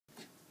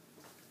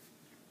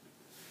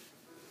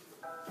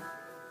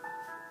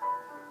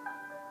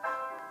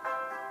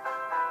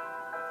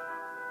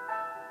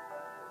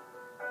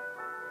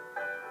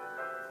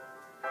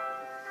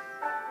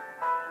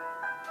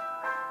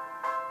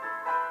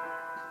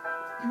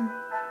I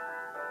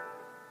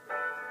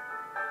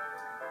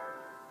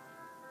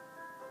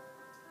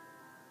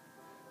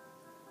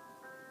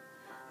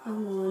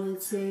wanna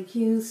take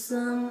you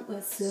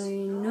somewhere so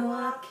you know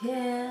I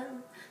care,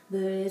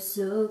 but it's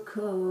so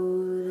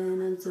cold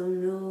and I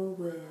don't know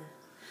where.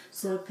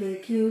 So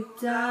pick you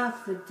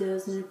off a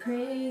dozen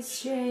pretty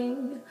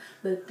string,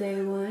 but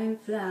they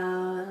won't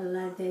flower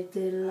like they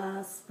did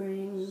last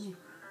spring.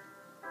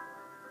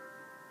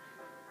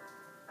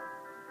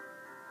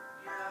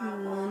 I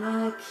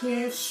wanna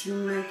kiss you,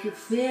 make you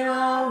feel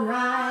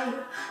alright,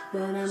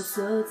 but I'm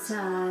so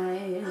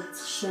tired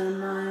to share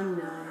my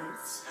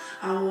nights.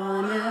 I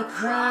wanna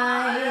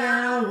cry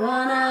and I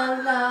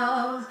wanna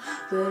love,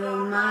 but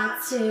all my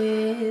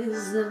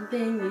tears have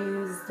been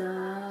used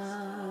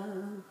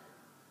up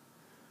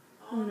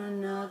on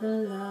another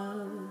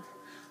love,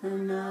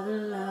 another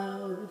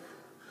love.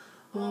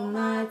 All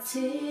my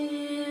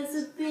tears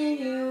have been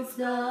used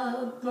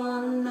up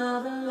on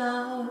another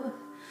love,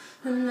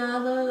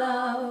 another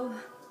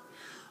love.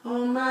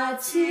 All my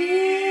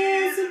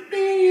tears have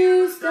been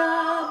used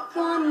up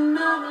on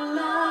another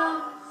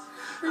love,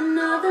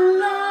 another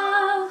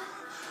love.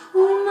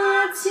 All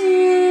my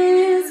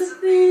tears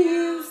have been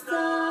used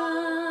up.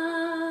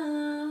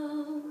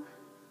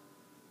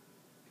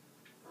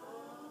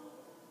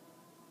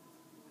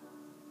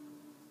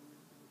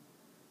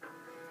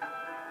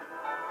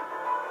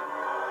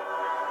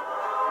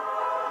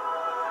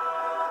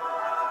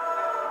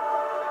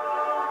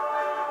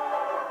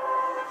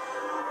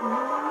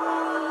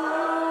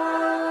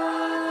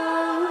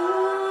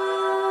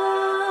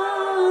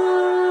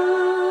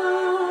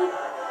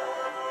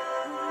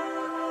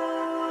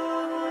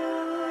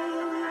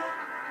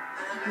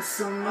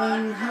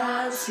 Someone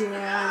hurts you,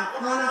 I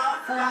wanna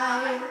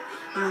fight.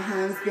 My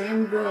hand's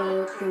been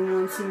broken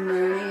one too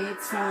many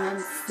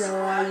times,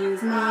 so I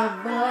use my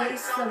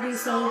voice to be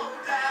so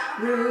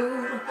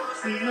rude.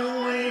 I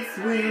always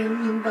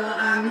win, but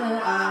I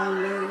know I'll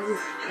lose.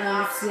 And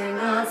I sing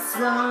a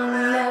song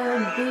that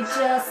would be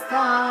just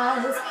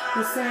cause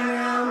I sang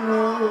a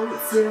move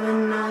to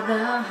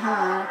another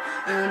heart.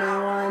 And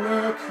I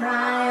wanna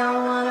cry, I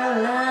wanna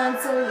learn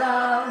to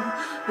love,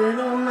 but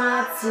all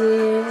my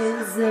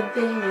tears have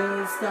been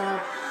used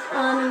up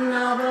on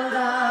another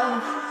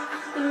love,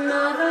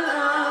 another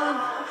love.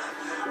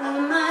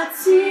 All my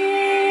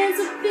tears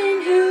have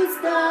been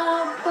used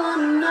up on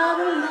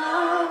another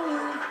love,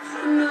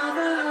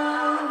 another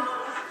love.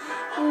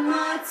 All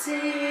my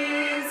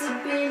tears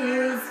have been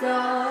used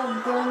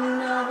up on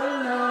another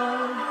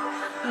love,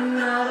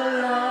 another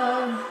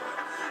love.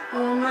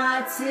 All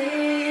my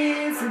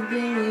tears have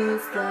been used up.